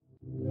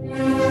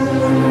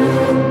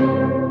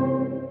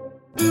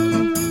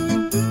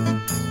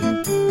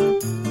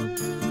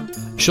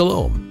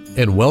Shalom,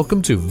 and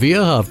welcome to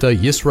V'ahavta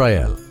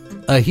Yisrael,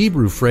 a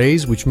Hebrew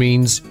phrase which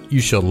means you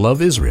shall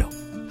love Israel.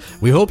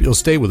 We hope you'll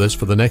stay with us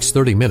for the next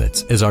 30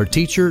 minutes as our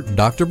teacher,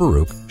 Dr.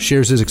 Baruch,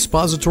 shares his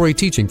expository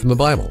teaching from the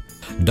Bible.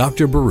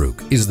 Dr. Baruch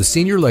is the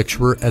senior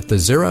lecturer at the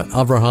Zera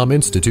Avraham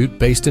Institute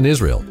based in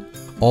Israel.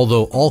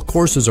 Although all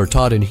courses are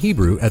taught in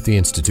Hebrew at the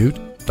Institute,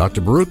 Dr.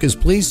 Baruch is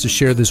pleased to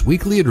share this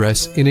weekly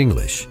address in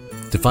English.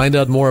 To find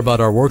out more about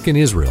our work in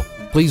Israel,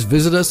 please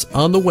visit us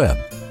on the web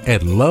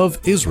at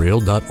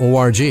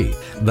loveisrael.org.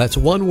 That's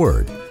one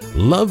word,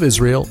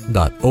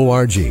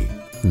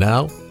 loveisrael.org.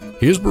 Now,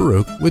 here's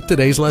Baruch with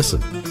today's lesson.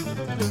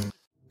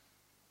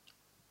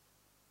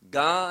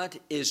 God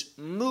is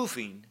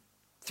moving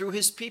through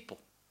His people.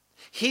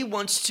 He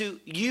wants to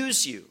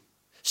use you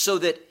so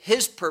that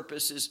His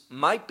purposes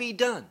might be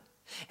done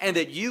and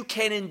that you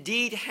can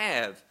indeed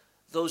have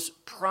those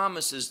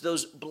promises,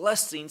 those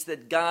blessings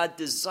that God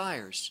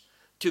desires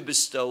to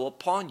bestow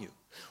upon you.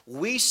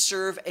 We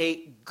serve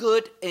a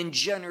good and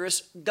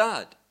generous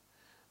God,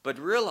 but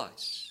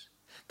realize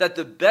that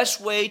the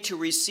best way to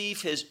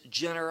receive His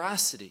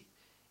generosity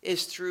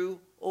is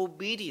through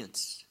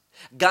obedience.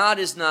 God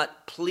is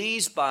not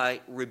pleased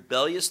by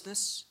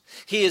rebelliousness.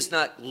 He is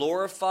not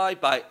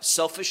glorified by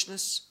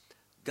selfishness.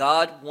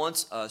 God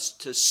wants us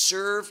to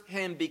serve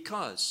Him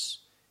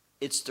because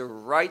it's the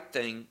right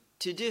thing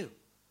to do,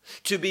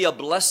 to be a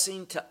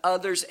blessing to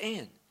others,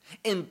 and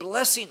in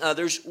blessing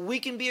others, we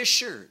can be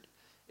assured,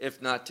 if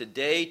not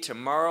today,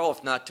 tomorrow,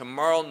 if not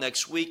tomorrow,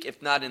 next week,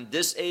 if not in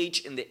this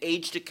age, in the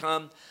age to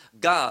come,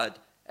 God,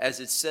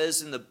 as it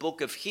says in the book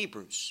of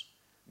Hebrews,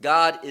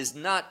 God is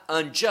not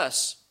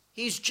unjust,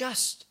 He's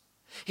just.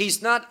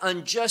 He's not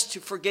unjust to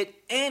forget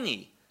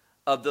any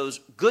of those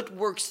good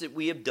works that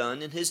we have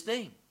done in His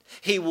name.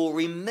 He will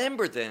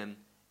remember them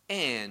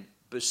and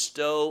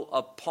bestow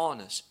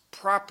upon us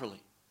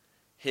properly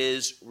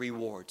His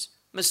rewards.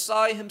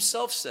 Messiah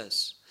Himself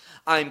says,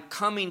 I'm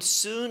coming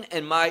soon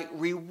and my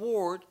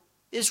reward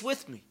is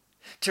with me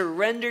to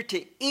render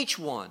to each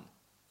one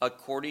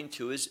according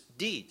to his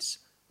deeds.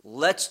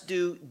 Let's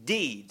do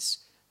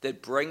deeds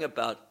that bring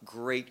about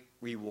great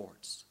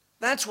rewards.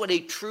 That's what a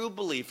true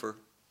believer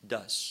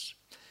does.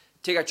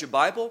 Take out your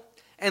Bible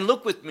and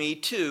look with me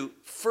to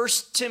 1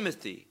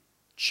 Timothy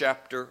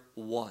chapter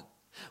 1,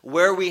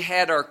 where we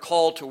had our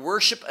call to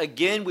worship.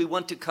 Again, we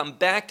want to come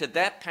back to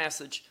that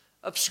passage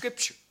of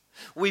Scripture.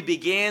 We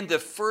began the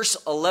first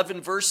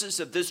 11 verses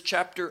of this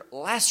chapter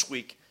last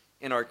week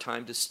in our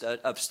time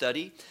of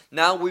study.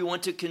 Now we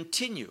want to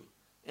continue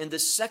in the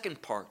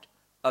second part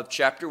of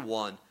chapter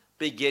 1,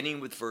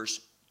 beginning with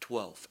verse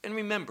 12. And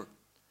remember,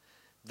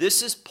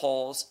 this is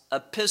Paul's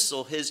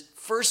epistle, his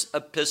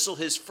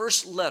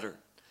first letter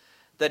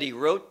that he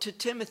wrote to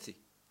Timothy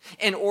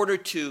in order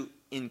to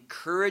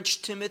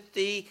encourage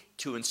Timothy,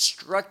 to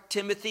instruct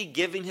Timothy,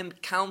 giving him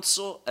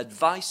counsel,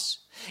 advice,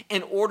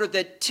 in order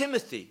that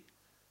Timothy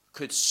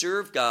could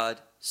serve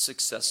God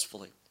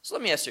successfully. So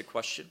let me ask you a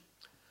question.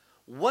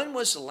 When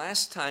was the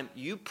last time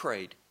you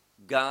prayed,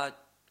 God,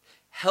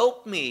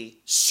 help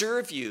me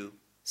serve you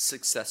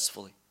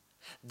successfully?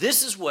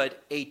 This is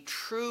what a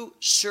true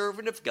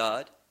servant of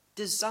God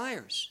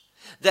desires,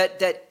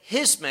 that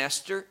his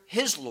master,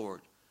 his Lord,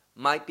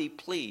 might be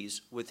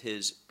pleased with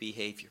his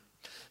behavior.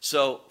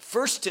 So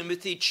 1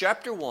 Timothy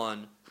chapter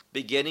 1,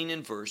 beginning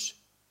in verse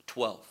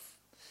 12.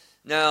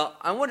 Now,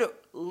 I want to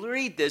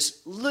read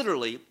this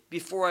literally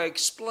before I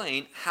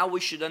explain how we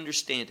should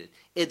understand it.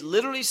 It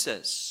literally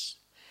says,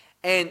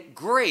 and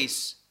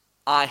grace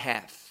I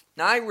have.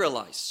 Now, I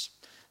realize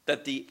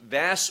that the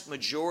vast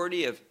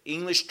majority of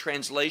English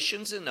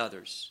translations and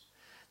others,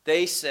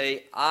 they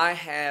say, I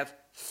have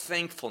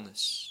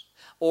thankfulness,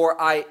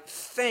 or I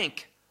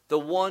thank the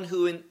one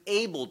who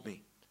enabled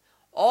me.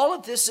 All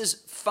of this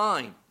is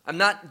fine. I'm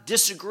not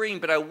disagreeing,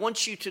 but I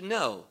want you to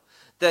know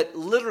that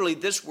literally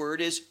this word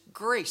is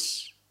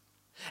grace.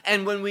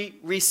 And when we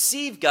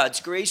receive God's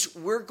grace,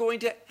 we're going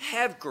to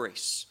have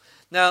grace.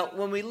 Now,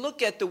 when we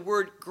look at the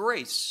word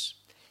grace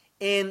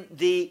in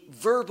the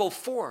verbal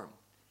form,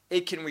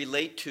 it can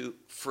relate to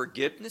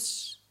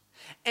forgiveness.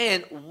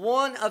 And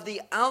one of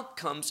the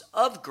outcomes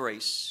of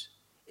grace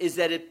is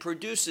that it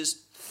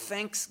produces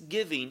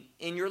thanksgiving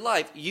in your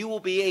life. You will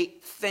be a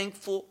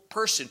thankful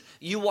person.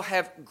 You will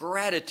have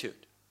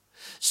gratitude.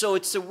 So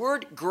it's the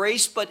word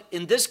grace, but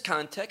in this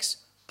context,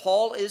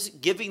 Paul is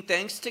giving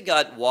thanks to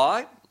God.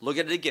 Why? Look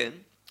at it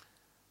again.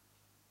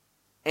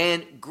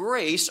 And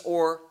grace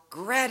or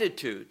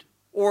gratitude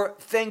or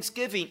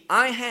thanksgiving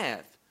I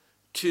have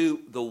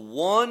to the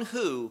one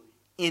who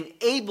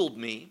enabled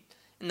me.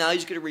 And now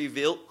he's going to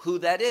reveal who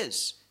that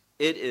is.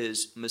 It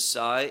is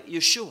Messiah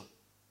Yeshua,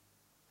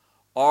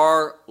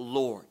 our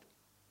Lord.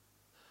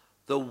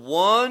 The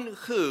one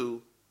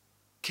who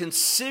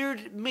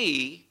considered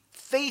me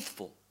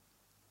faithful,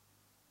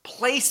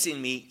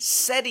 placing me,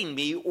 setting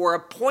me, or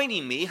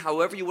appointing me,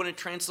 however you want to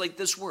translate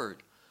this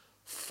word,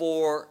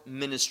 for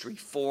ministry,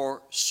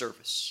 for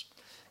service.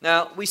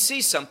 Now, we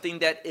see something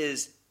that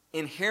is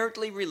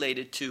inherently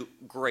related to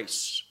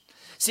grace.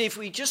 See, if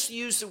we just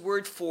use the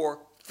word for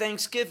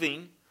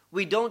thanksgiving,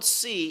 we don't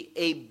see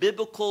a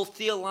biblical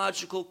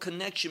theological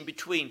connection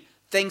between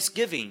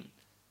thanksgiving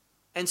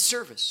and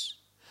service.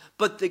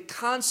 But the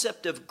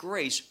concept of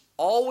grace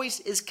always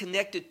is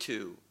connected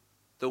to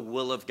the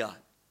will of God.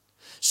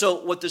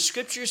 So what the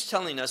scripture is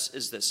telling us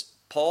is this.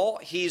 Paul,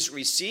 he's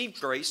received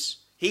grace.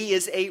 He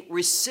is a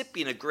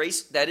recipient of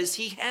grace. That is,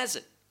 he has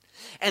it.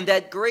 And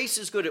that grace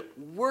is going to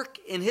work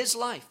in his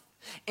life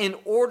in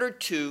order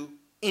to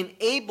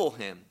enable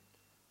him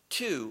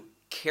to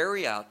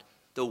carry out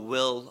the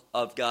will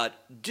of God,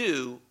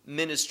 do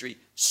ministry,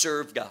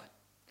 serve God.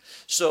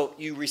 So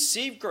you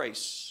receive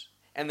grace,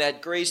 and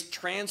that grace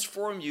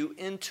transforms you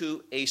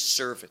into a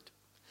servant.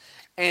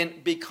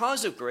 And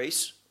because of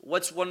grace,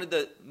 what's one of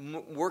the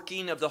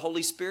working of the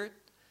Holy Spirit?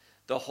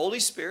 The Holy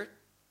Spirit,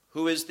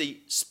 who is the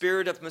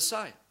Spirit of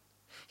Messiah,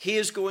 he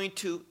is going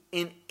to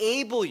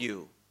enable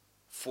you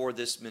for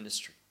this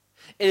ministry.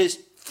 It is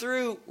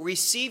through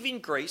receiving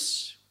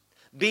grace,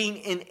 being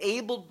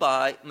enabled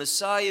by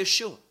Messiah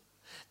Yeshua,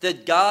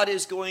 that God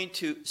is going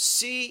to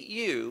see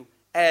you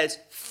as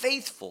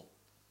faithful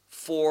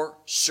for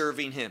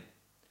serving him.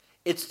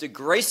 It's the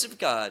grace of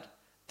God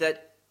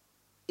that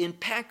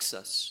impacts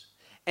us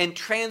and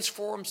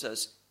transforms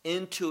us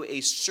into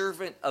a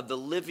servant of the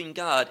living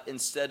God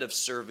instead of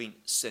serving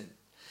sin.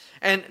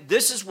 And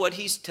this is what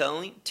he's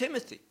telling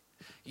Timothy.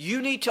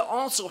 You need to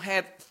also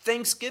have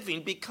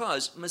thanksgiving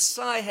because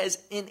Messiah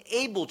has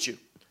enabled you.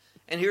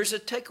 And here's a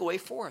takeaway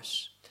for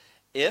us.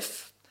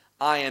 If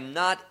I am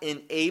not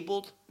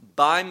enabled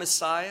by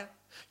Messiah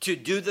to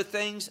do the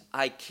things,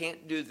 I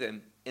can't do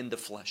them in the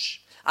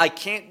flesh. I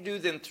can't do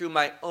them through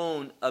my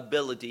own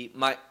ability,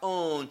 my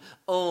own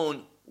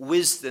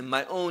wisdom,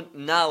 my own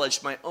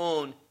knowledge, my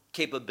own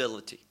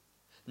capability.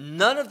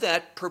 None of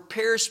that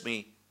prepares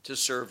me to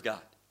serve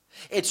God.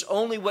 It's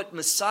only what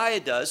Messiah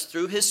does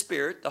through his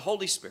Spirit, the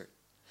Holy Spirit,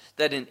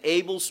 that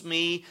enables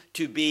me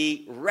to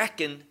be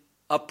reckoned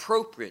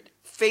appropriate,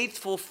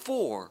 faithful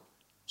for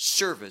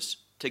service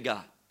to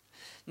God.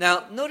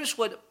 Now, notice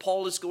what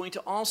Paul is going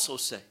to also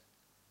say.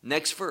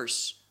 Next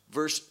verse,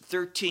 verse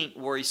 13,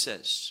 where he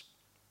says,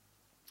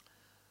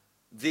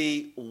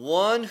 the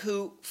one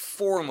who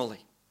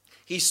formerly,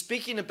 he's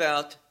speaking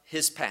about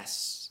his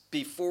past,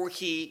 before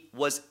he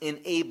was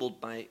enabled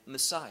by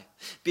Messiah,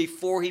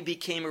 before he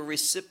became a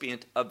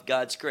recipient of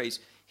God's grace.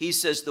 He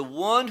says, the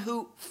one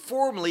who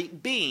formerly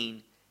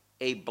being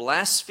a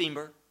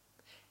blasphemer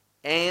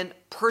and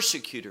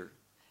persecutor,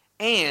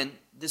 and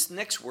this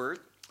next word,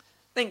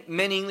 I think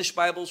many English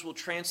Bibles will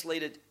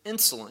translate it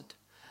insolent,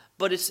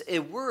 but it's a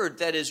word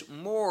that is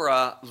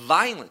more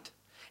violent.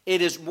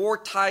 It is more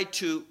tied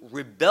to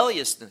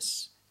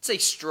rebelliousness. It's a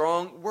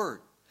strong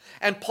word.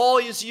 And Paul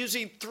is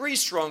using three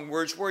strong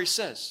words where he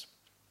says,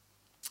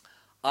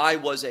 I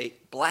was a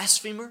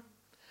blasphemer,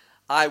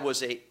 I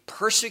was a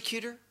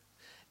persecutor,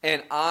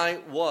 and I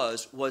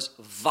was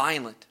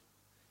violent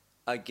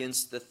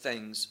against the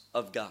things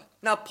of God.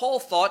 Now, Paul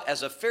thought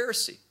as a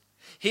Pharisee,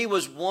 he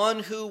was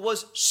one who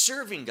was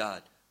serving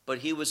God, but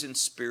he was in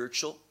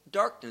spiritual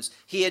darkness.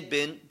 He had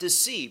been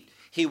deceived.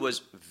 He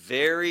was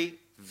very,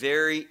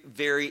 very,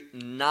 very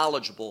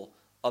knowledgeable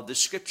of the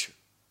Scripture.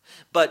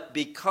 But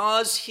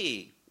because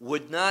he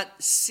would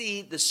not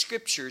see the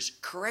Scriptures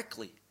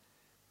correctly,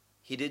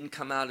 he didn't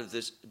come out of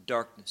this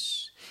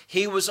darkness.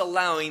 He was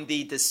allowing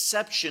the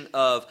deception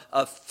of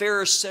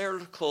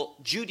Pharisaical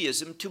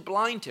Judaism to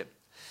blind him.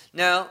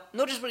 Now,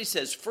 notice what he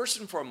says. First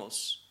and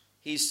foremost,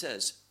 he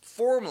says,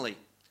 formerly,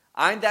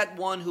 I'm that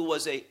one who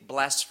was a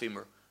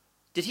blasphemer.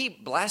 Did he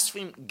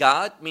blaspheme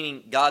God,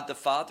 meaning God the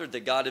Father, the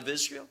God of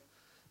Israel?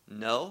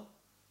 No.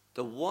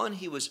 The one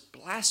he was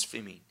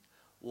blaspheming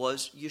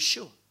was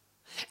Yeshua.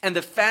 And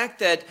the fact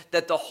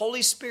that the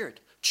Holy Spirit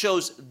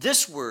chose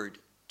this word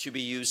to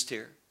be used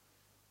here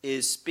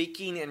is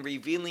speaking and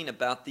revealing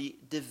about the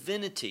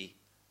divinity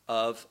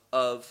of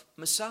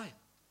Messiah.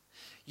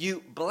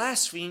 You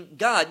blaspheme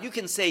God. You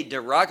can say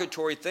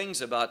derogatory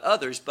things about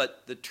others,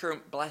 but the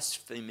term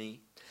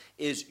blasphemy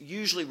is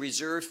usually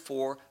reserved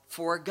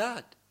for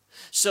God.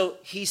 So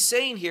he's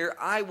saying here,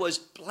 I was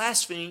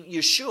blaspheming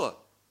Yeshua,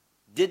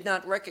 did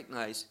not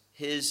recognize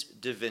his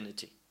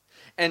divinity.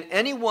 And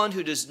anyone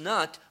who does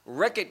not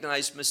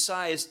recognize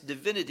Messiah's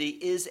divinity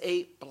is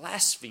a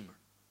blasphemer.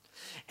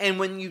 And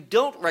when you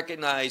don't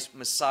recognize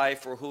Messiah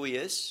for who he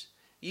is,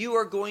 you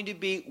are going to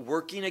be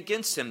working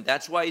against him.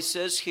 That's why he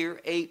says here,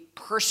 a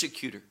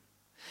persecutor.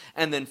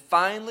 And then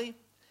finally,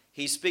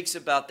 he speaks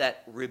about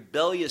that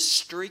rebellious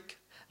streak,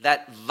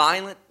 that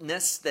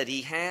violentness that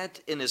he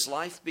had in his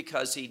life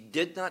because he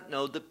did not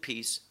know the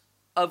peace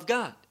of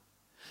God.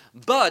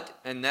 But,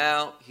 and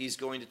now he's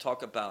going to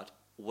talk about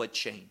what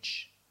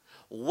changed.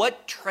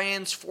 What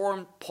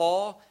transformed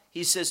Paul?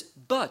 He says,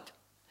 but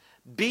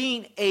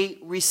being a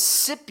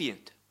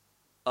recipient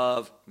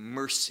of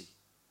mercy.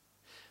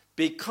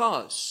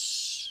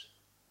 Because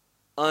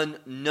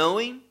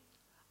unknowing,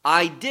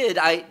 I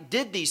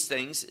did these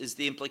things is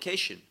the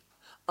implication.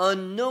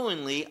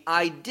 Unknowingly,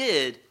 I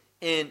did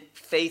in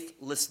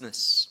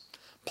faithlessness.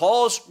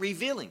 Paul's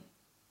revealing,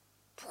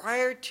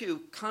 prior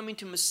to coming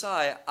to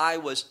Messiah, I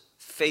was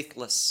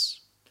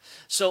faithless.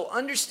 So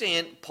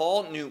understand,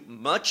 Paul knew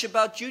much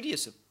about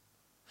Judaism,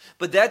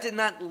 but that did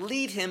not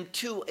lead him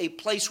to a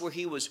place where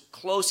he was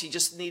close. He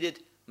just needed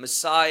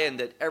Messiah and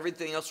that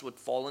everything else would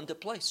fall into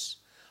place.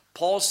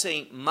 Paul's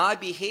saying, my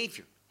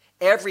behavior,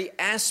 every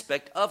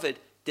aspect of it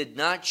did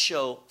not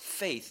show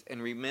faith.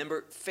 And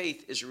remember,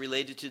 faith is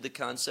related to the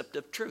concept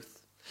of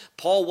truth.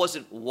 Paul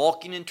wasn't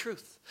walking in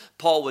truth.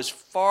 Paul was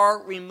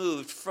far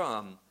removed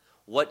from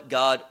what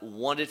God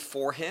wanted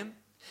for him.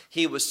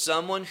 He was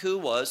someone who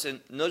was,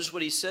 and notice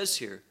what he says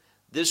here,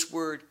 this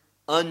word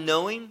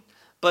unknowing,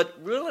 but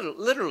really,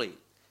 literally,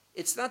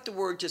 it's not the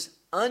word just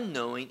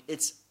unknowing,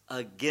 it's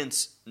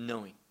against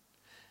knowing.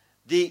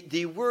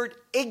 The word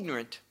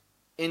ignorant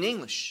in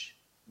English,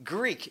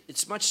 Greek,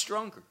 it's much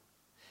stronger.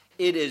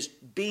 It is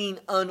being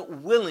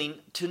unwilling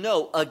to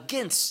know,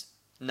 against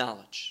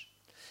knowledge.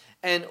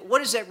 And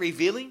what is that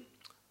revealing?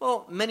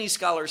 Well, many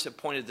scholars have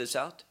pointed this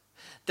out,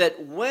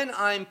 that when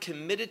I'm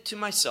committed to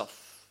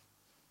myself,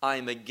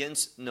 I'm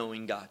against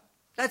knowing God.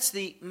 That's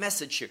the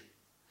message here.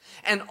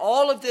 And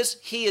all of this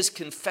he is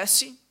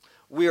confessing.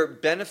 We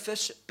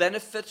benefit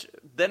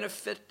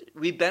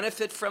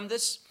from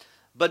this.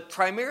 But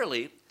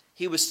primarily,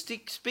 he was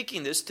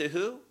speaking this to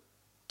who?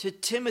 To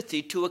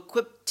Timothy, to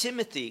equip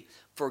Timothy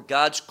for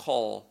God's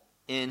call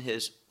in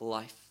his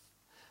life.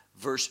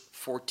 Verse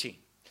 14.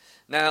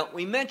 Now,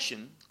 we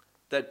mentioned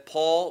that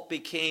Paul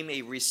became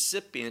a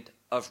recipient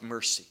of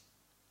mercy.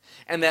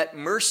 And that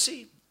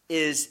mercy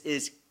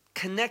is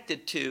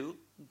connected to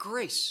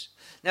grace.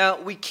 Now,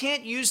 we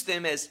can't use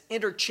them as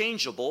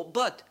interchangeable,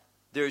 but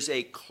there's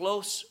a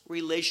close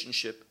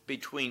relationship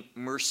between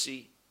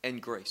mercy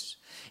and grace.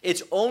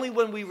 It's only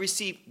when we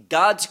receive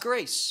God's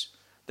grace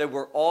that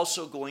we're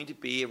also going to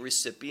be a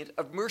recipient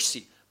of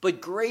mercy.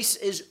 But grace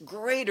is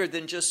greater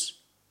than just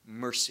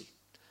mercy.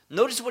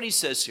 Notice what he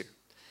says here.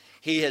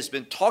 He has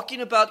been talking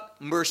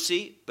about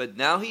mercy, but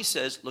now he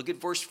says, look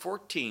at verse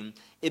 14.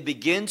 It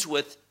begins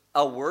with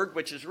a word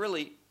which is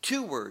really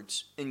two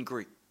words in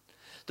Greek.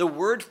 The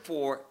word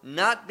for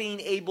not being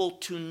able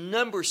to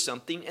number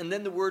something, and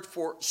then the word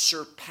for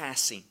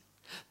surpassing,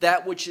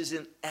 that which is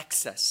in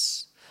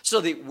excess.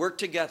 So they work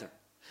together.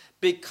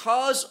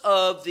 Because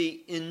of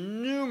the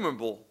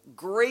innumerable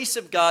grace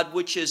of God,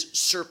 which is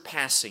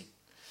surpassing,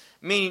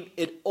 meaning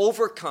it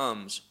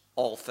overcomes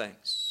all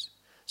things.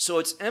 So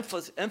it's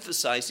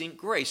emphasizing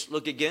grace.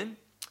 Look again.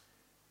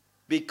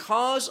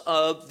 Because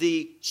of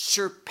the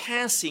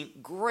surpassing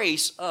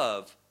grace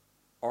of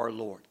our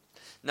Lord.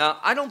 Now,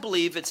 I don't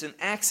believe it's an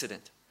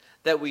accident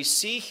that we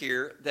see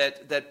here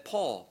that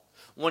Paul,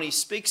 when he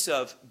speaks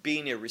of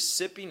being a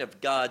recipient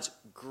of God's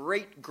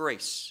great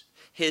grace,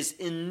 his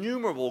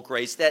innumerable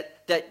grace,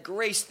 that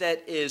grace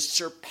that is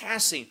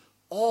surpassing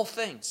all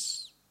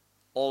things,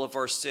 all of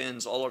our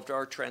sins, all of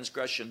our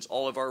transgressions,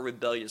 all of our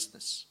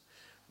rebelliousness.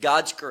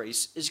 God's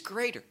grace is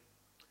greater.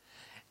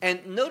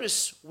 And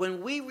notice,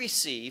 when we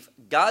receive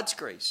God's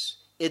grace,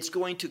 it's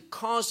going to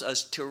cause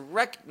us to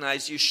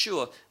recognize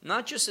Yeshua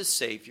not just as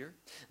Savior,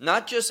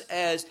 not just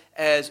as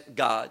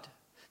God,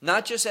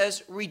 not just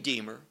as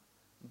Redeemer,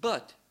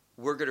 but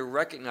we're going to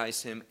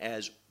recognize him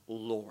as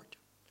Lord.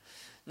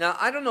 Now,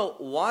 I don't know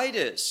why it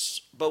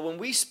is, but when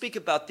we speak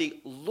about the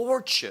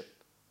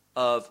lordship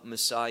of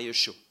Messiah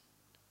Yeshua,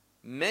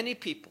 many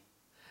people,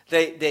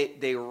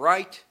 they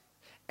write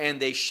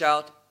and they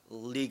shout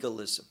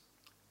legalism.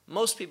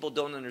 Most people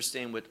don't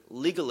understand what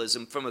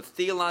legalism from a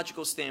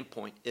theological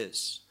standpoint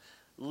is.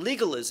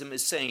 Legalism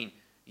is saying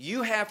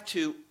you have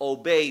to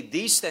obey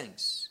these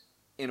things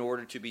in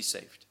order to be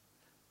saved.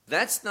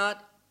 That's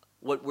not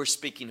what we're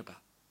speaking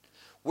about.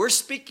 We're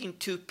speaking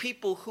to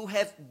people who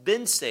have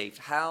been saved.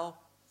 How?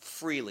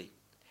 Freely.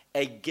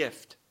 A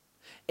gift.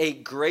 A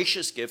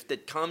gracious gift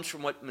that comes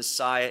from what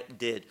Messiah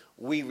did.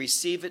 We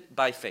receive it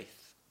by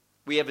faith.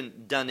 We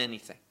haven't done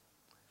anything.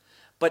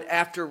 But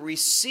after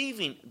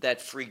receiving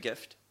that free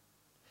gift,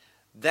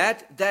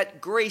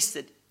 that grace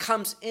that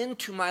comes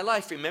into my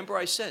life, remember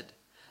I said,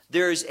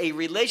 there is a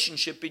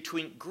relationship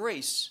between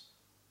grace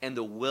and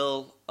the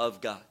will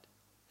of God.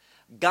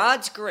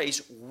 God's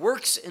grace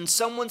works in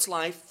someone's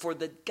life for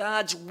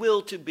God's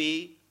will to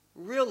be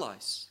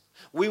realized.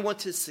 We want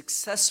to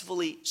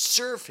successfully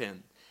serve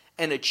him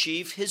and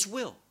achieve his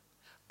will.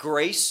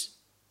 Grace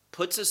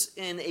puts us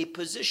in a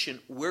position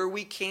where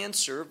we can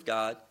serve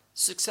God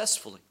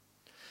successfully.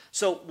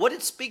 So what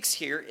it speaks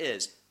here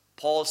is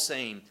Paul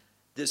saying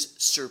this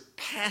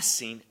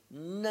surpassing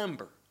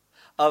number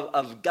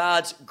of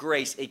God's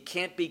grace. It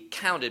can't be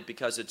counted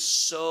because it's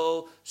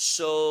so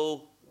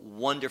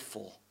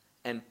wonderful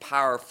and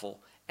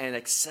powerful and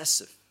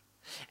excessive.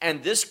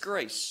 And this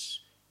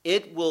grace,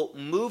 it will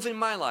move in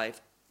my life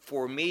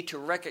for me to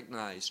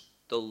recognize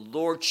the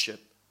lordship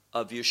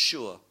of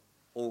Yeshua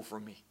over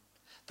me.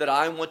 That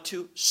I want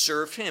to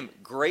serve him.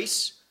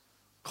 Grace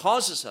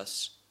causes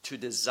us to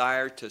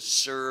desire to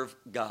serve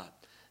God.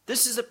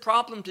 This is a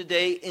problem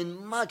today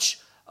in much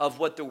of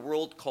what the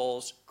world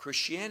calls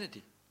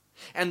Christianity.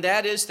 And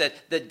that is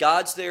that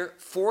God's there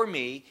for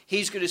me.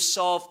 He's going to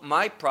solve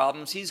my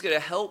problems. He's going to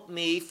help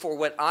me for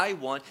what I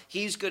want.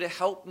 He's going to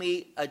help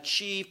me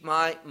achieve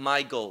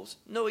my goals.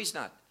 No, he's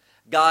not.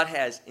 God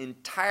has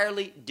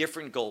entirely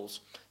different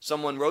goals.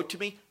 Someone wrote to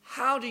me,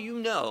 how do you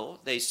know,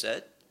 they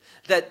said,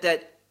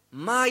 that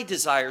my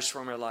desires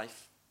for my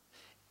life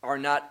are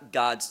not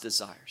God's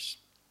desires?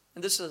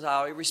 And this is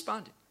how I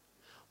responded.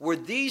 Were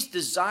these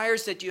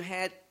desires that you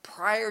had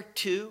prior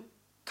to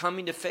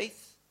coming to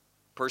faith?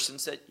 Person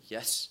said,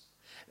 yes.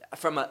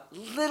 From a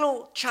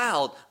little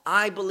child,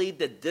 I believed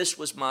that this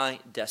was my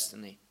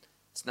destiny.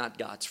 It's not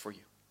God's for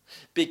you.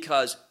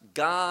 Because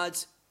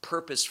God's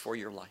purpose for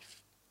your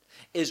life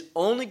is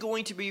only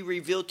going to be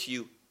revealed to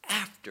you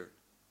after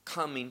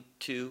coming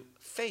to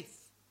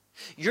faith.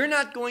 You're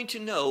not going to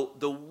know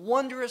the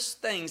wondrous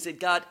things that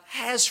God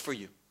has for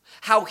you,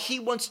 how he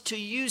wants to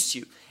use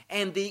you,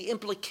 and the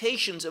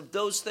implications of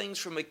those things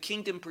from a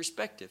kingdom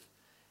perspective.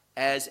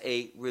 As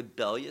a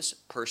rebellious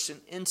person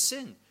in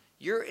sin,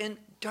 you're in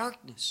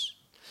darkness.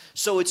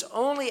 So it's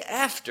only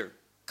after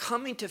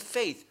coming to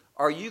faith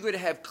are you going to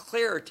have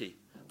clarity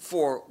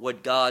for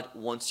what God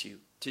wants you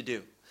to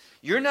do.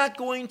 You're not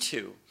going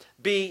to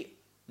be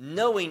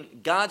knowing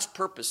God's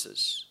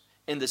purposes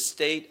in the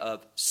state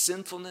of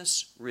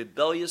sinfulness,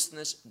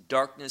 rebelliousness,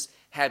 darkness,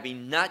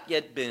 having not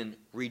yet been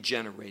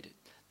regenerated.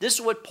 This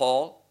is what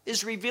Paul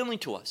is revealing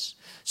to us.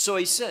 So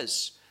he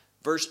says,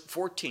 verse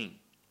 14,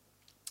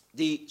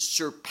 the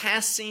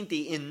surpassing,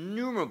 the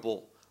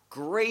innumerable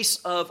grace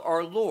of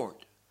our Lord.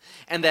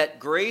 And that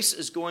grace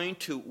is going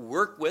to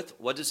work with,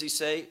 what does he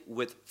say?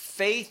 With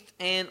faith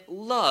and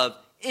love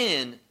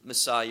in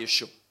Messiah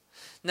Yeshua.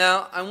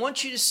 Now, I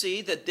want you to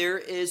see that there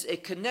is a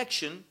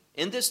connection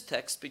in this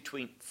text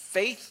between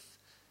faith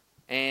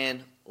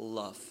and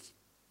love.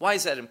 Why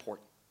is that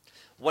important?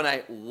 When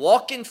I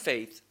walk in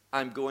faith,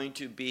 I'm going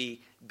to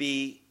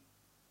be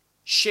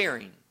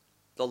sharing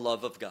the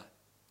love of God.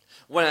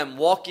 When I'm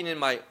walking in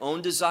my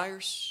own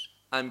desires,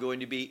 I'm going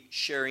to be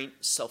sharing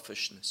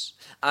selfishness.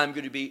 I'm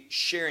going to be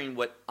sharing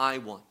what I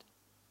want,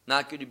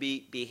 not going to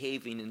be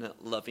behaving in a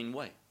loving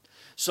way.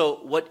 So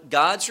what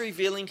God's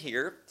revealing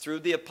here through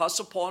the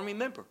Apostle Paul, and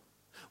remember,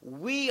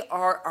 we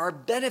are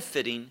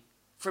benefiting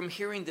from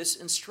hearing this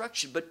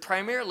instruction, but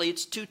primarily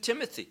it's to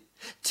Timothy.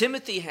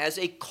 Timothy has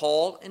a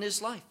call in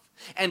his life,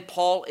 and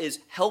Paul is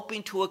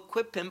helping to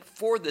equip him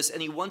for this,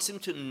 and he wants him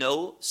to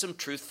know some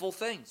truthful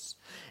things.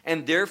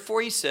 And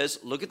therefore he says,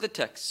 look at the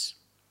text.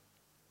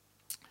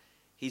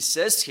 He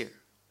says here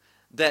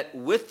that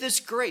with this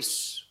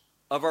grace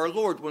of our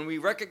Lord, when we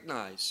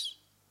recognize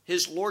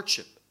his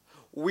lordship,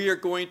 we are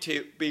going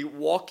to be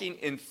walking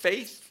in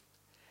faith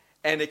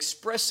and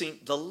expressing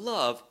the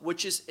love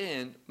which is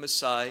in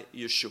Messiah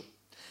Yeshua.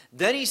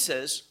 Then he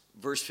says,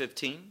 verse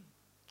 15,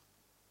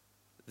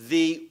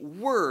 the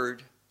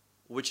word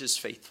which is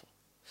faithful.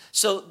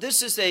 So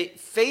this is a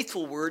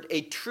faithful word,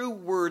 a true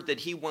word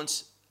that he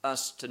wants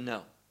us to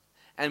know.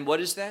 And what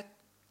is that?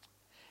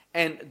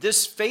 And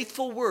this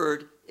faithful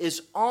word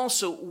is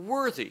also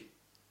worthy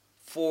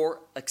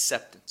for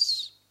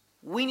acceptance.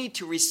 We need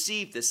to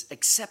receive this,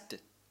 accept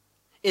it.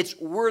 It's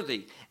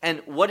worthy.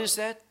 And what is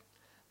that?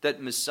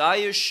 That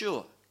Messiah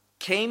Yeshua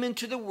came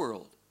into the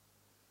world,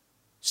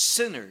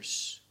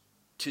 sinners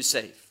to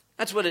save.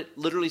 That's what it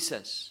literally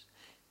says.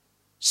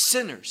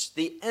 Sinners.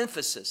 The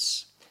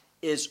emphasis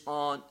is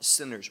on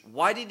sinners.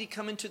 Why did he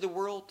come into the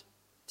world?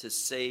 To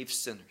save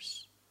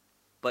sinners.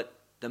 But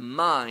the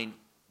mind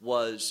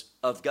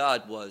of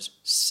God was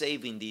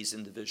saving these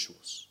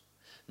individuals,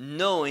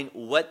 knowing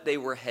what they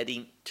were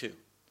heading to.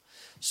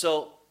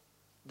 So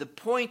the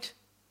point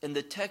in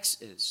the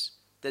text is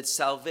that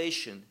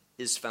salvation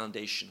is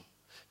foundational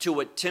to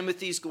what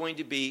Timothy's going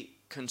to be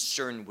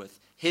concerned with,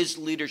 his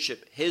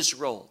leadership, his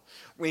role,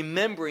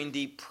 remembering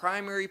the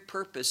primary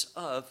purpose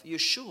of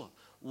Yeshua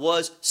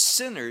was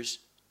sinners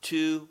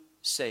to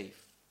save.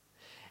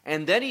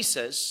 And then he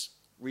says,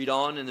 read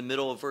on in the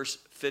middle of verse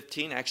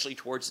 15, actually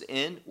towards the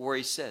end, where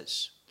he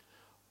says,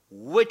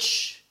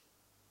 which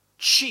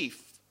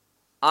chief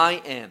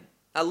I am.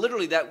 Now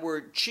literally that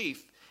word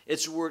chief,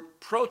 it's the word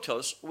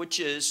protos, which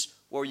is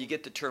where you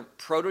get the term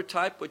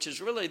prototype, which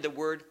is really the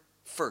word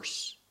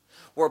first.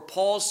 Where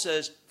Paul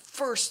says,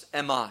 first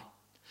am I.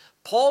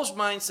 Paul's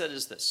mindset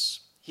is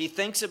this. He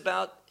thinks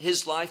about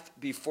his life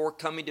before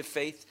coming to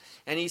faith,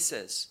 and he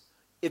says,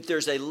 if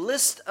there's a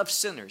list of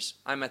sinners,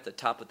 I'm at the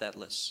top of that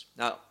list.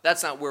 Now,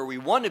 that's not where we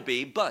want to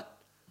be, but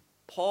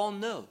Paul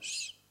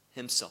knows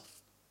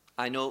himself.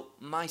 I know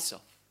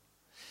myself.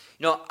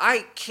 You know,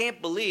 I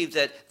can't believe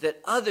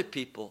that other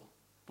people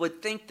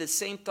would think the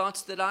same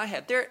thoughts that I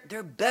have.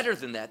 They're better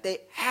than that. They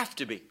have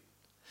to be.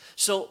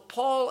 So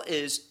Paul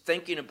is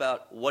thinking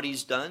about what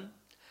he's done,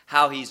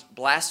 how he's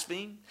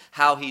blasphemed,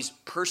 how he's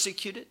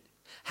persecuted,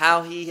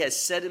 how he has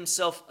set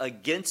himself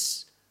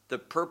against the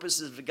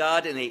purposes of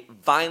God in a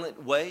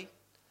violent way.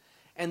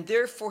 And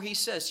therefore he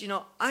says, you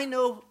know, I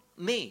know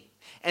me,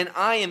 and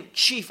I am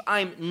chief.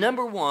 I'm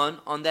number one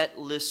on that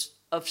list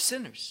of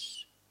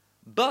sinners.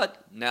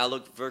 But, now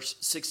look verse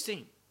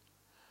 16.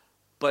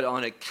 But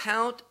on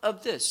account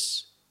of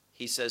this,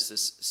 he says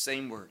this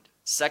same word,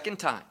 second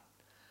time,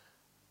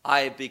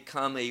 I have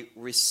become a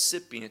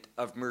recipient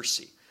of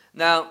mercy.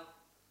 Now,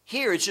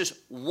 here it's just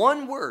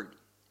one word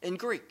in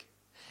Greek.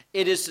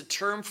 It is the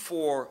term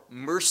for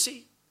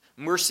mercy,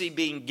 mercy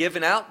being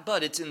given out,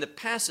 but it's in the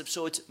passive,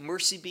 so it's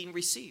mercy being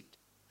received.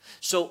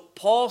 So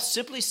Paul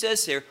simply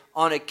says here,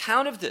 on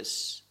account of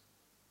this,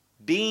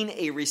 being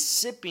a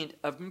recipient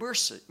of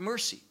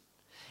mercy,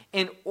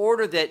 in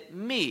order that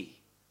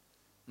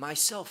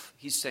myself,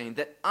 he's saying,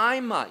 that I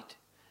might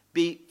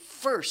be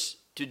first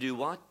to do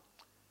what?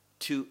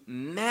 To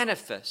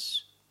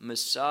manifest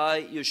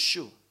Messiah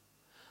Yeshua,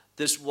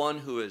 this one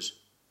who is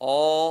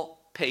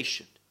all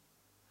patient,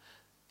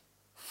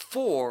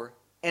 for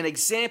an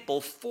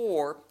example,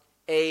 for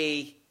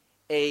a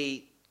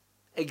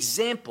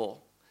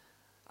example.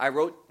 I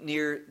wrote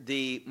near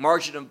the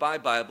margin of my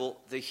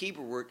Bible the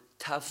Hebrew word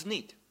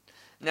tavnit.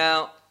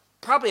 Now,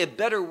 probably a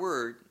better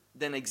word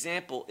than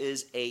example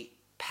is a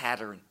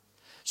pattern.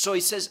 So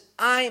he says,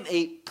 I'm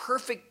a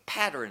perfect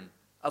pattern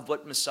of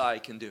what Messiah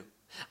can do.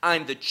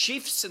 I'm the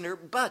chief sinner,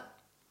 but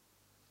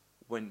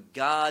when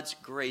God's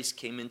grace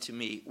came into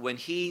me, when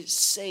he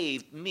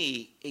saved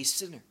me, a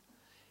sinner,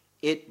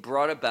 it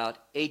brought about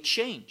a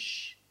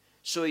change.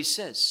 So he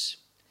says,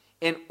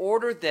 in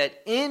order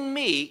that in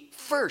me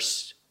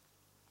first,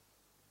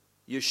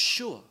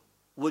 Yeshua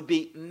would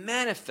be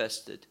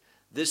manifested,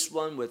 this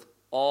one with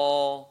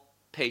all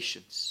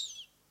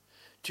patience,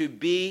 to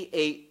be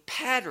a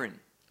pattern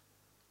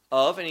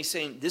of, and he's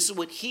saying this is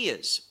what he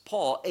is,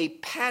 Paul, a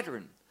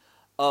pattern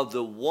of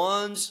the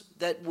ones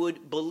that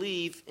would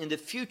believe in the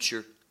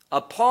future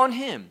upon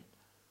him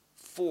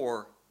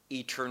for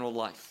eternal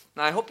life.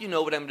 Now, I hope you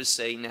know what I'm going to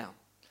say now,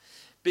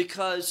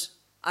 because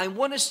I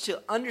want us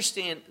to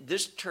understand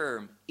this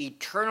term,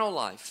 eternal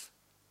life,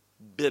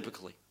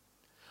 biblically.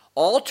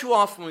 All too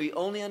often, we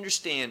only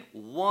understand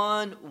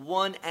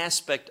one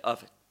aspect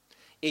of it.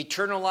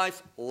 Eternal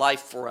life, life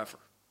forever.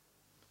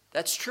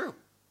 That's true.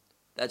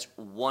 That's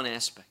one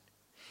aspect.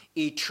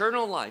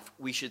 Eternal life,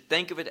 we should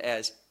think of it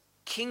as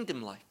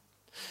kingdom life.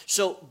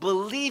 So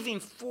believing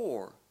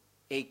for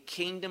a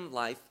kingdom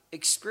life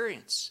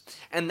experience.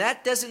 And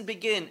that doesn't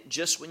begin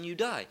just when you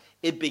die.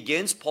 It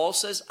begins, Paul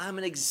says, I'm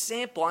an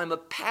example. I'm a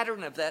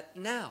pattern of that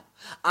now.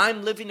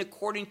 I'm living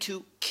according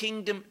to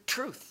kingdom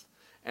truth.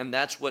 And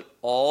that's what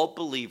all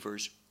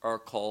believers are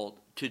called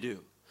to do.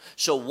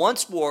 So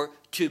once more,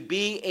 to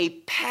be a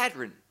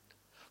pattern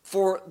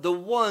for the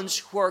ones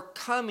who are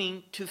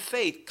coming to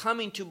faith,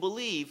 coming to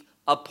believe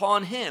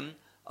upon him,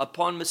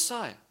 upon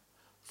Messiah,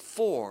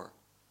 for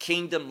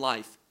kingdom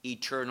life,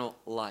 eternal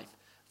life.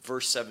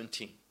 Verse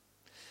 17.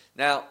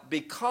 Now,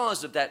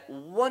 because of that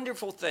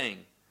wonderful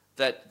thing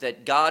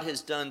that God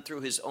has done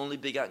through his only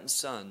begotten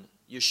Son,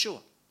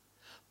 Yeshua,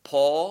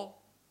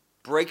 Paul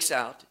breaks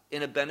out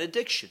in a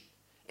benediction,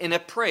 in a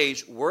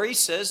praise, where he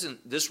says, and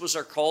this was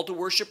our call to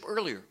worship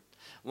earlier,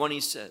 when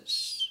he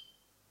says,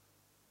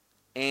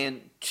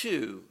 and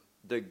to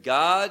the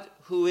God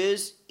who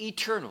is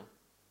eternal,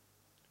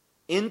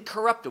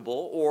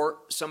 incorruptible, or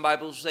some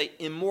Bibles say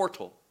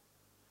immortal,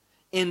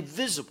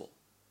 invisible,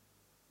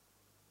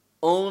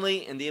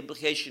 only, and the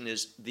implication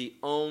is the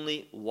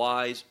only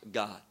wise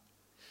God.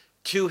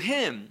 To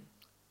him,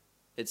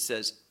 it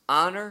says,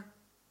 honor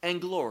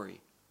and glory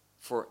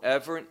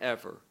forever and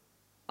ever.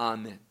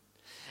 Amen.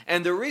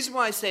 And the reason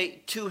why I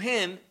say to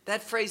him,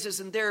 that phrase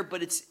isn't there,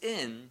 but it's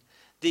in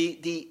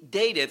the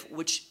dative,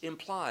 which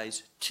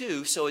implies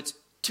to. So it's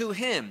to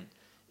him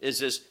is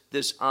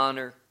this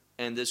honor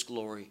and this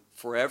glory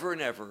forever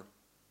and ever.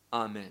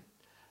 Amen.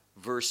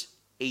 Verse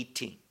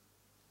 18.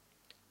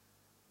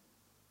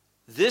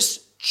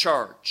 This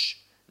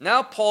charge.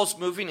 Now Paul's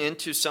moving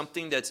into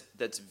something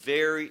that's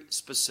very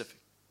specific.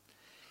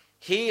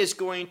 He is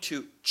going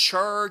to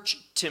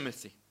charge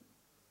Timothy.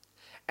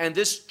 And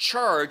this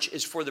charge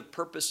is for the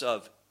purpose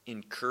of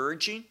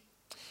encouraging.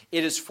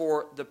 It is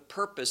for the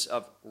purpose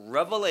of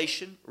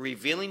revelation,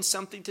 revealing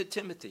something to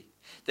Timothy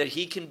that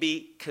he can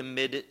be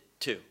committed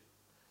to.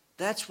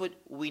 That's what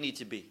we need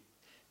to be.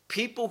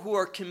 People who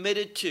are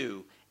committed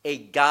to a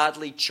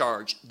godly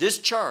charge. This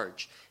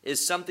charge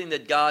is something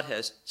that God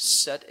has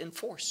set in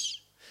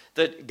force,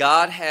 that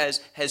God has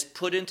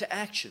put into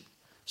action.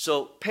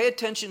 So pay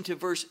attention to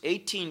verse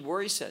 18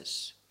 where he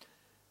says,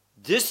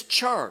 this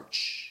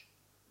charge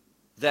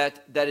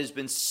that has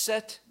been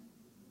set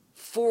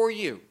for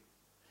you.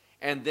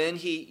 And then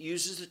he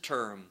uses the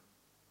term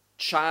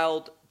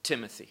child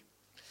Timothy.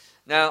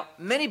 Now,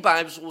 many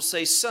Bibles will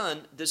say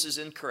son. This is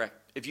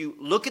incorrect. If you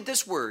look at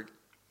this word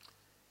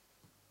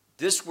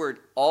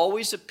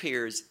always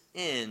appears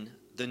in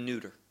the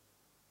neuter.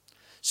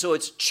 So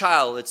it's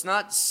child. It's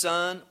not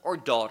son or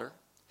daughter.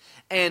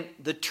 And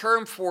the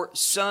term for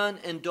son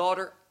and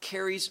daughter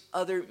carries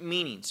other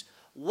meanings.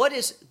 What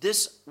is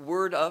this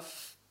word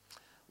of?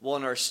 Well,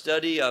 in our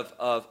study of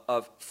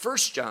 1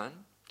 John,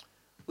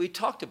 we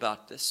talked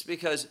about this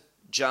because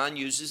John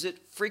uses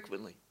it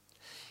frequently.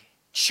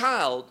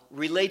 Child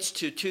relates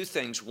to two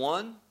things.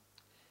 One,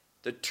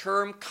 the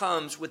term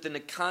comes within the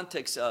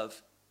context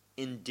of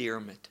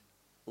endearment,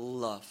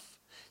 love.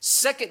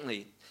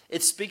 Secondly,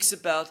 it speaks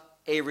about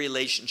a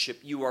relationship.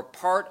 You are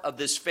part of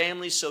this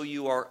family, so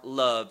you are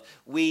loved.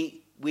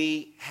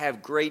 We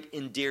have great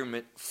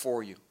endearment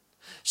for you.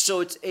 So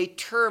it's a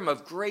term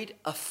of great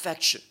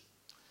affection.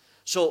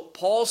 So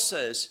Paul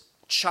says,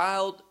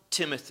 child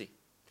Timothy.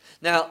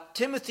 Now,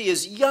 Timothy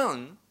is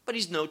young, but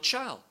he's no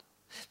child.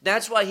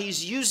 That's why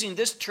he's using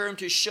this term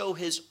to show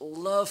his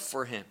love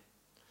for him,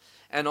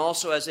 and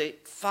also as a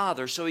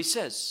father. So he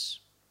says,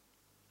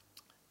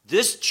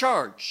 this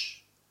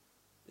charge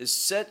is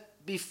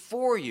set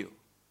before you,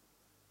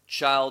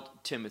 child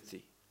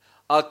Timothy,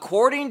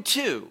 according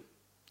to,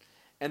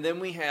 and then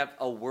we have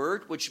a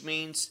word which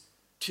means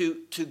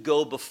to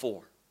go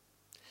before.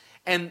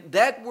 And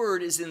that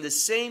word is in the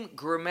same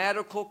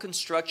grammatical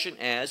construction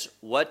as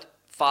what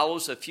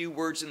follows a few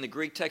words in the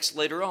Greek text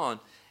later on,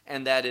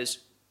 and that is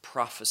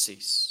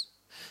prophecies.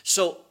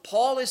 So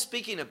Paul is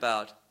speaking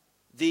about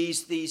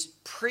these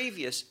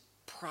previous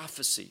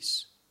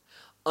prophecies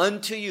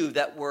unto you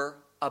that were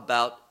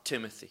about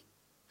Timothy.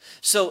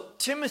 So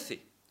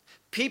Timothy,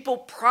 people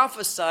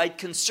prophesied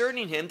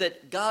concerning him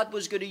that God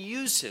was going to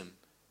use him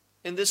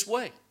in this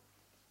way.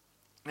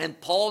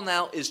 And Paul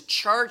now is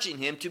charging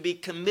him to be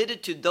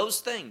committed to those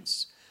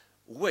things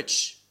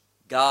which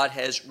God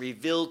has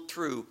revealed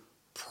through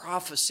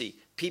prophecy,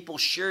 people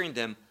sharing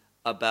them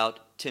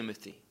about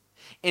Timothy.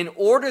 In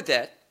order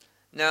that,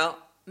 now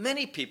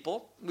many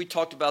people, we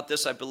talked about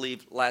this I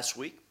believe last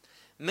week,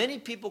 many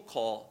people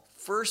call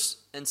 1st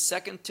and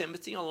 2nd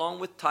Timothy along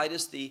with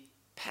Titus the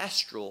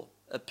pastoral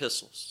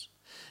epistles,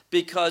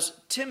 because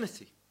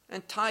Timothy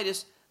and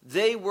Titus,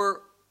 they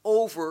were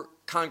over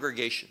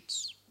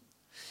congregations.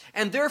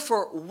 And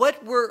therefore,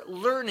 what we're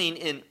learning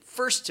in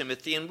 1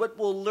 Timothy and what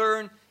we'll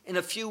learn in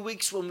a few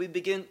weeks when we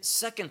begin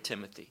 2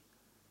 Timothy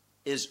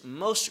is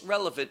most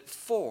relevant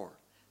for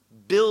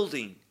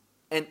building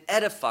and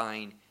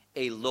edifying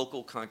a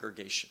local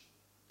congregation.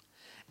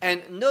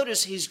 And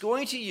notice he's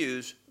going to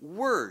use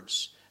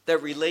words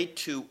that relate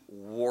to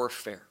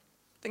warfare.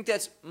 I think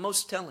that's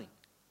most telling.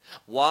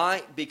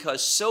 Why?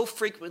 Because so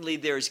frequently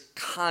there is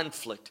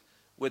conflict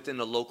within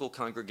a local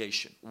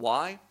congregation.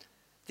 Why?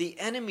 The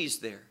enemy's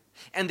there.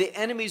 And the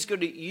enemy is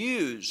going to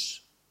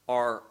use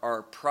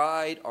our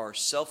pride, our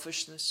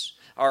selfishness,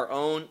 our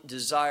own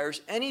desires,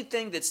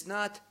 anything that's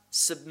not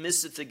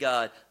submissive to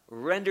God,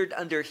 rendered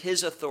under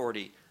his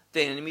authority,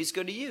 the enemy is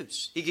going to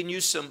use. He can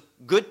use some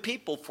good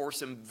people for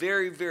some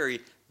very,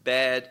 very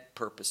bad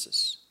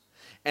purposes.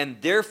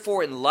 And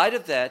therefore, in light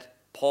of that,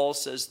 Paul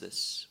says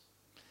this.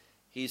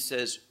 He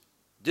says,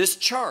 this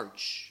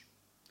charge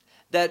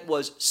that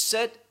was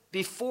set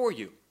before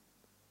you,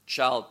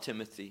 child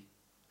Timothy,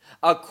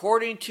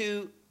 according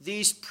to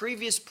these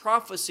previous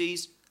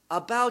prophecies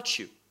about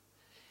you.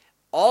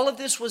 All of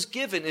this was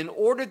given in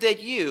order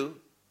that you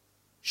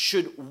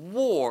should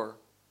war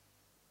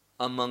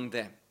among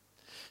them.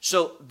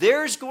 So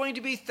there's going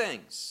to be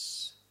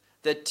things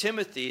that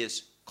Timothy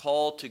is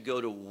called to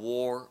go to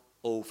war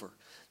over.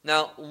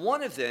 Now,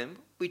 one of them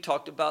we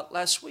talked about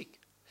last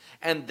week,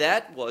 and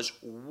that was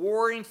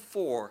warring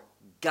for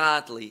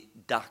godly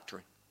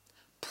doctrine,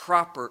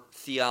 proper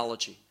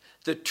theology,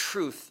 the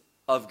truth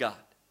of God.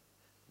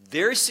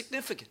 Very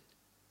significant,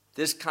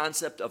 this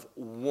concept of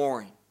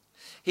warring.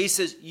 He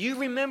says, you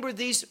remember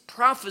these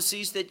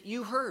prophecies that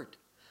you heard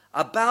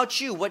about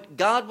you, what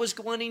God was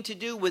going to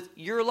do with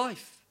your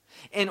life,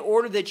 in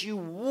order that you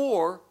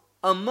war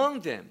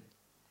among them.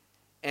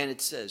 And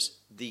it says,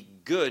 the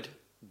good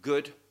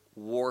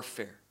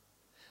warfare,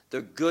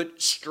 the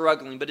good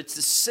struggling. But it's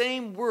the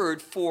same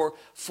word for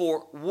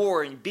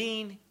warring,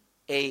 being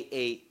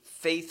a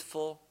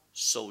faithful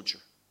soldier.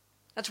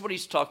 That's what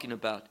he's talking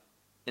about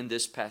in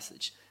this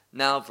passage.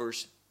 Now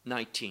verse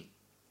 19.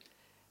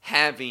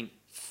 Having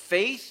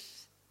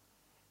faith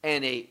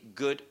and a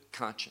good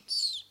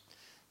conscience.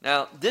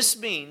 Now this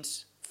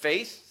means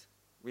faith,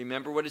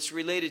 remember what it's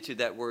related to,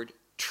 that word,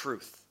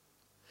 truth.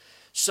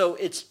 So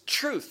it's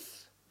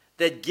truth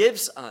that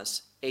gives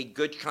us a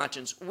good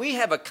conscience. We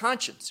have a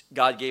conscience,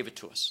 God gave it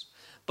to us.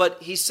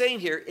 But he's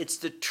saying here, it's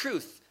the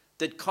truth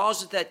that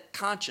causes that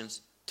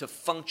conscience to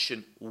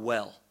function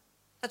well.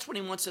 That's what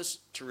he wants us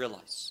to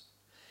realize.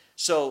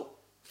 So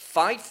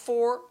fight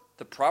for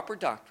the proper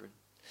doctrine,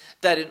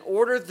 that in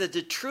order that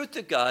the truth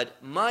of God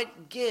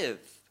might give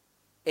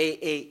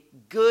a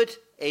good,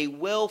 a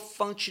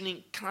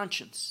well-functioning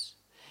conscience.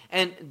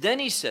 And then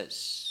he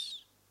says,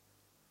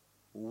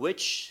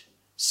 which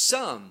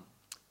some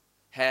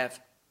have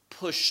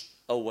pushed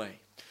away.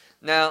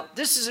 Now,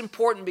 this is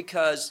important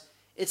because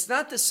it's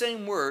not the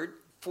same word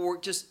for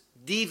just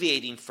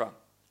deviating from,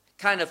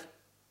 kind of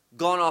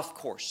gone off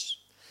course.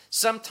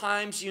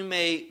 Sometimes you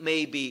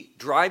may be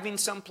driving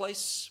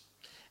someplace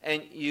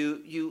and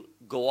you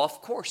go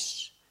off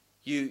course.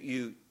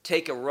 You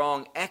take a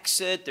wrong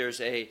exit.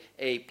 There's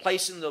a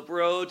place in the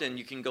road and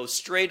you can go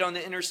straight on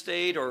the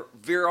interstate or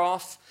veer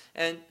off.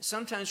 And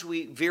sometimes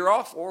we veer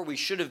off, or we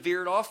should have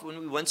veered off when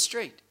we went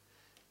straight.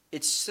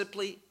 It's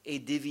simply a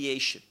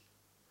deviation.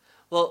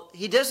 Well,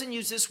 he doesn't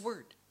use this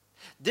word.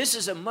 This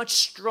is a much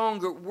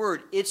stronger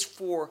word. It's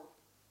for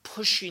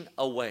pushing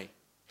away.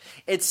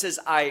 It says,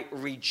 I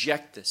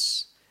reject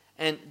this.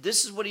 And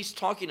this is what he's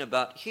talking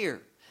about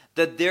here,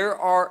 that there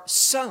are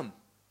some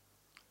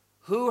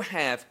who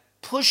have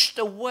pushed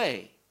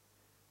away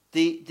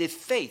the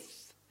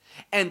faith,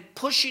 and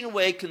pushing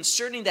away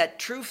concerning that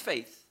true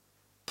faith,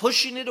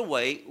 pushing it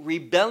away,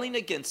 rebelling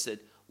against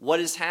it. What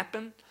has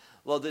happened?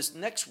 Well, this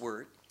next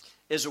word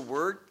is a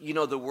word,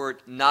 the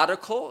word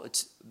nautical,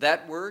 it's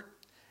that word,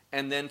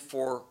 and then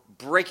for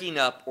breaking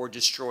up or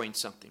destroying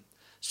something.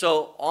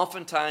 So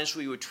oftentimes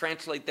we would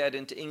translate that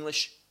into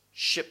English,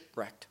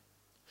 shipwrecked.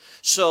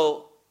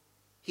 So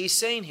he's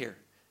saying here,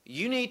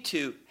 you need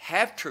to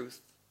have truth,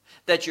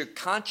 that your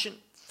conscience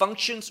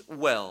functions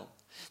well,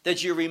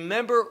 that you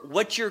remember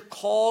what your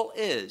call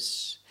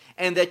is,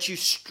 and that you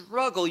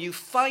struggle, you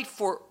fight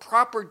for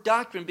proper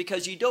doctrine,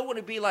 because you don't want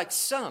to be like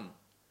some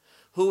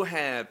who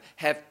have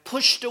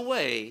pushed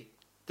away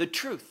the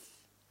truth,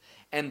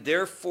 and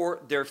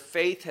therefore their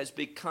faith has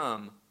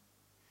become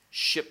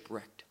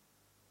shipwrecked.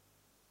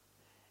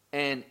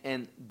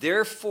 And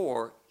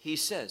therefore, he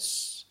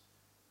says,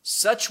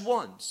 such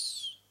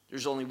ones,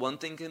 there's only one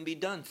thing can be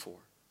done for.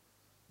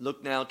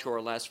 Look now to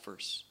our last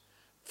verse.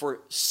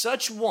 For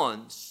such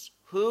ones,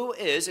 who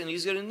is, and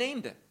he's going to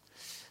name them.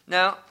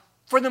 Now,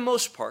 for the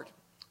most part,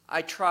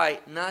 I try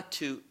not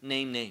to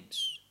name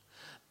names.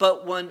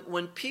 But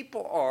when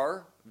people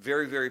are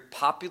very, very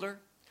popular,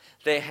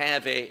 they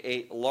have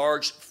a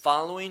large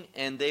following,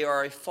 and they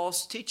are a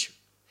false teacher,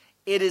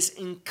 it is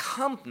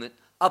incumbent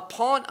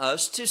upon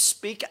us to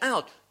speak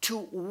out, to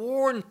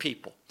warn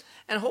people,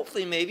 and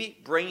hopefully maybe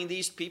bringing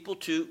these people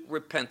to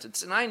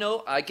repentance. And I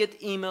know I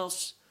get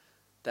emails,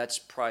 that's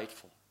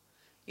prideful.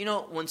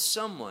 When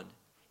someone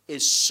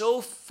is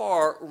so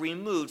far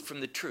removed from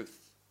the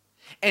truth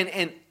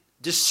and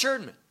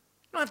discernment,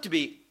 you don't have to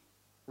be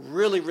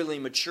really, really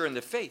mature in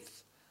the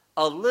faith.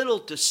 A little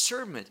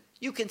discernment,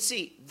 you can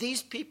see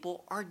these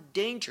people are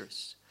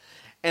dangerous.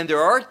 And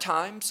there are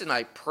times, and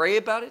I pray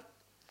about it,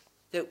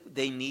 that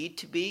they need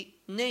to be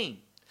named.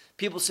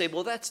 People say,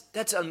 well,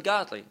 that's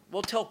ungodly.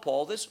 Well, tell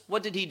Paul this.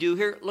 What did he do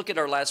here? Look at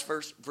our last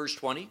verse, verse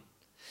 20.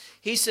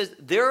 He says,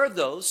 there are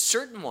those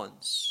certain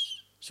ones.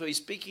 So he's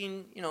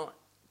speaking,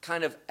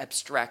 kind of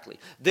abstractly.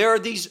 There are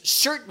these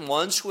certain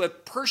ones who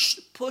have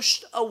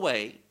pushed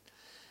away,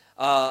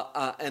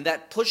 and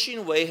that pushing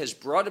away has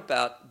brought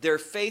about their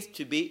faith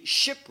to be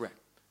shipwrecked.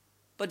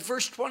 But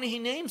verse 20, he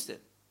names them.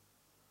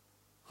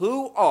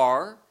 Who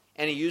are,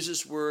 and he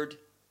uses the word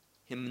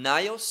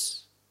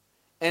Hymenaeus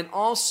and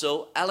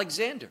also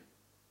Alexander.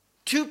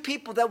 Two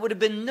people that would have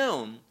been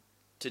known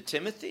to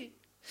Timothy.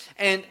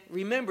 And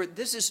remember,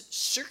 this is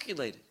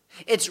circulated.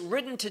 It's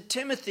written to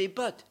Timothy,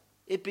 but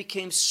it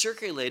became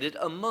circulated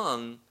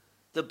among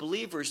the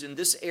believers in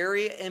this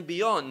area and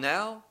beyond.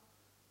 Now,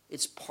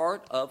 it's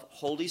part of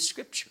Holy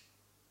Scripture.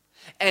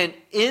 And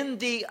in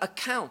the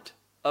account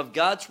of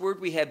God's Word,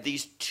 we have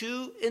these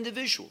two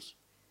individuals,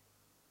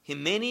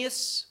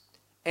 Hymenaeus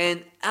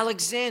and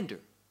Alexander,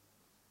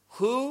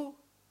 who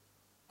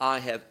I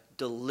have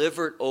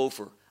delivered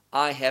over,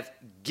 I have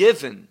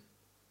given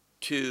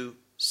to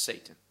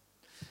Satan.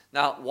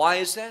 Now, why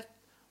is that?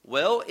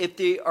 Well, if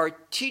they are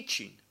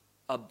teaching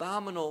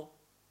abominable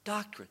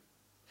doctrine,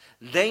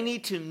 they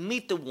need to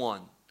meet the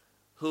one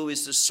who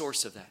is the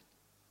source of that,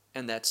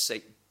 and that's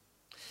Satan.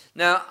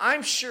 Now,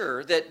 I'm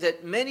sure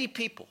that many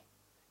people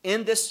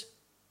in this,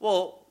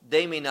 well,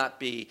 they may not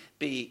be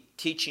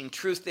teaching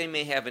truth. They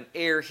may have an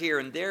error here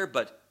and there,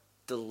 but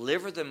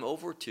deliver them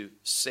over to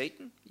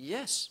Satan?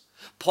 Yes.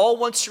 Paul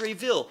wants to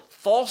reveal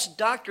false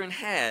doctrine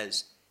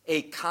has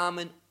a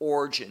common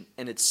origin,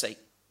 and it's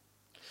Satan.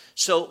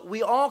 So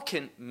we all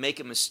can make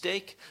a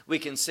mistake. We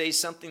can say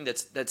something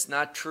that's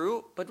not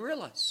true, but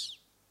realize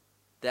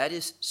that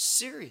is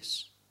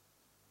serious.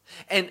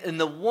 And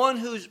the one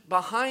who's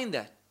behind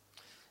that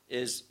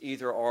is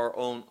either our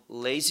own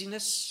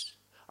laziness,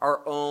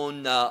 our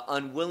own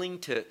unwilling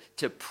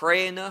to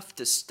pray enough,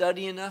 to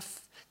study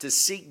enough, to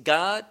seek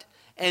God.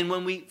 And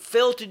when we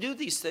fail to do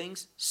these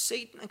things,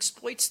 Satan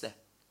exploits that.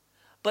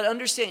 But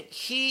understand,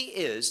 he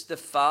is the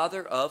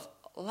father of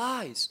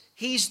lies.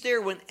 He's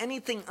there when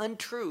anything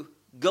untrue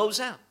goes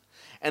out.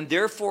 And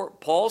therefore,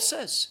 Paul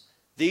says,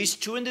 these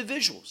two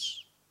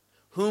individuals,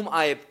 whom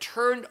I have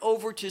turned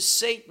over to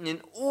Satan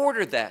in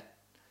order that,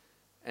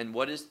 and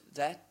what is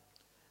that?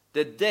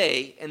 That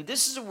they, and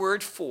this is a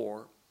word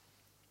for,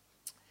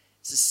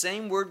 it's the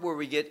same word where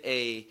we get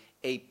a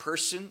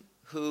person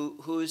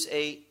who's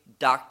a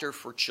doctor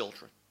for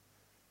children.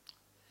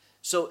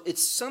 So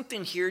it's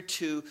something here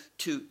to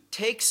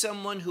take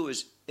someone who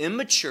is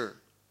immature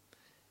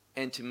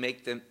and to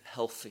make them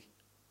healthy.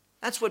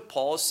 That's what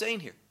Paul is saying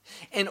here.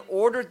 In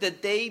order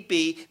that they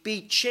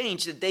be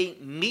changed, that they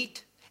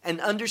meet and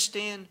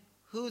understand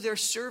who they're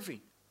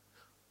serving,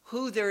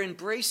 who they're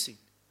embracing,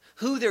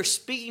 who they're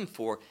speaking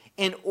for,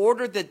 in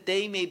order that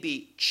they may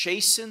be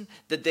chastened,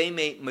 that they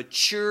may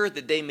mature,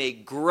 that they may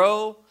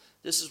grow.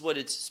 This is what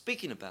it's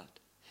speaking about.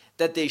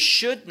 That they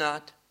should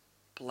not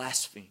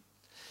blaspheme.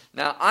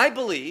 Now, I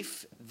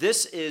believe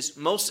this is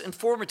most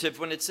informative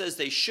when it says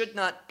they should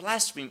not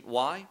blaspheme.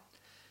 Why?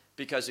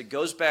 Because it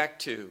goes back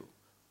to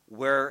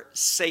where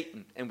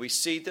Satan, and we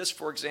see this,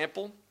 for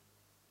example,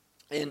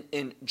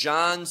 in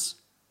John's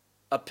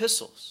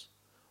epistles,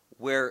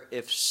 where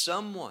if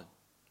someone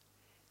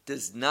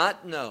does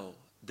not know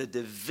the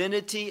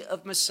divinity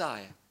of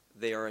Messiah,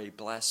 they are a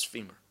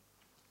blasphemer.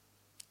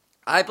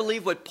 I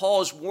believe what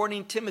Paul is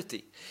warning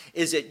Timothy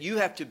is that you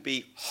have to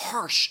be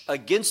harsh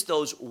against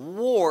those,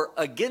 war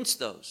against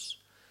those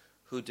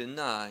who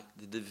deny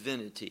the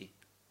divinity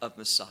of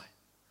Messiah.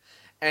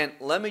 And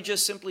let me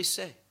just simply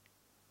say,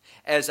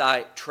 as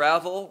I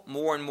travel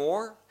more and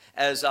more,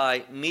 as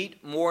I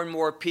meet more and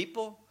more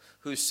people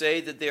who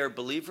say that they are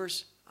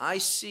believers, I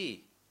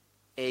see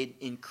an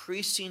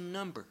increasing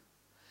number,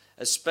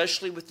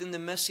 especially within the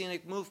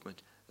Messianic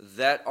movement,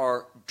 that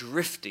are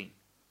drifting.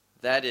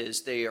 That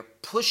is, they are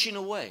pushing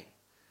away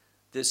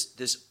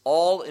this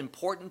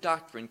all-important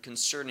doctrine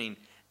concerning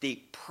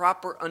the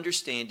proper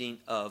understanding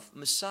of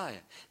Messiah,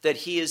 that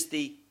he is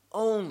the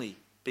only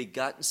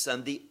begotten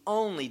Son, the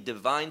only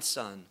divine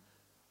Son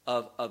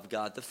of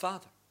God the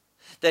Father,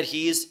 that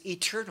he is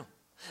eternal,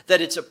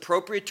 that it's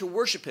appropriate to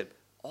worship him.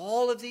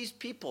 All of these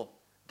people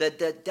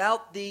that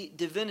doubt the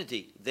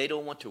divinity, they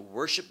don't want to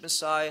worship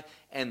Messiah,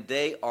 and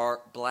they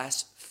are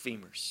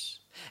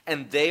blasphemers.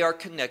 And they are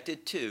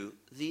connected to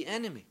the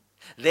enemy.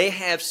 They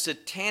have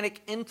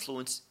satanic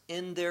influence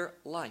in their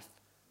life.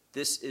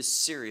 This is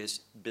serious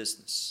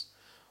business.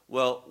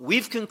 Well,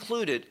 we've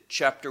concluded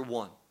chapter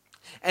 1.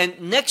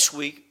 And next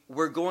week,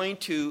 we're going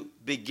to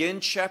begin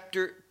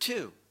chapter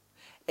 2.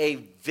 A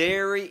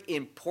very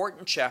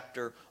important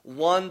chapter,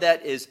 one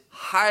that is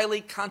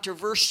highly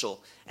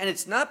controversial. And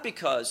it's not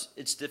because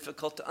it's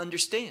difficult to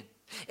understand.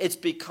 It's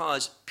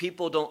because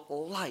people don't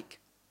like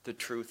the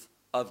truth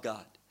of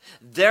God.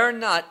 They're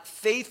not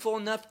faithful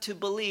enough to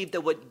believe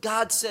that what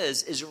God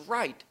says is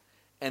right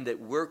and that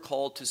we're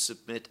called to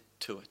submit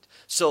to it.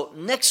 So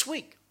next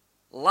week,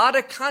 a lot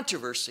of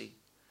controversy,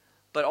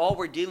 but all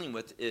we're dealing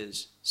with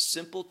is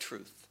simple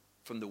truth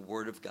from the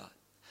Word of God.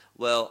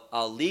 Well,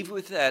 I'll leave you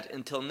with that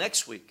until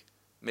next week.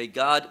 May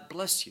God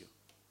bless you.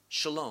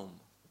 Shalom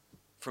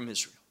from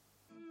Israel.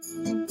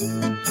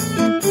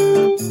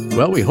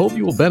 Well, we hope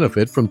you will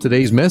benefit from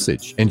today's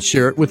message and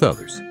share it with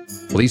others.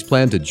 Please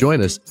plan to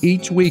join us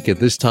each week at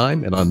this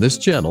time and on this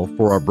channel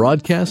for our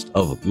broadcast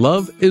of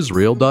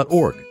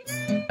loveisrael.org.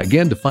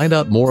 Again, to find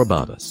out more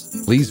about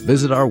us, please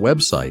visit our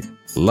website,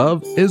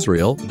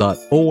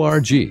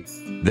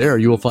 loveisrael.org. There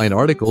you will find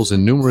articles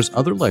and numerous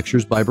other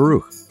lectures by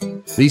Baruch.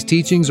 These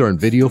teachings are in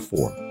video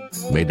form.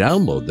 You may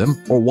download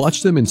them or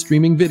watch them in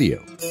streaming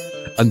video.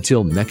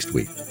 Until next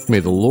week, may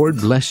the Lord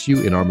bless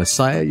you in our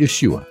Messiah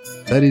Yeshua,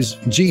 that is,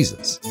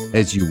 Jesus,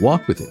 as you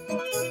walk with him.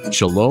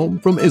 Shalom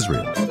from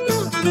Israel.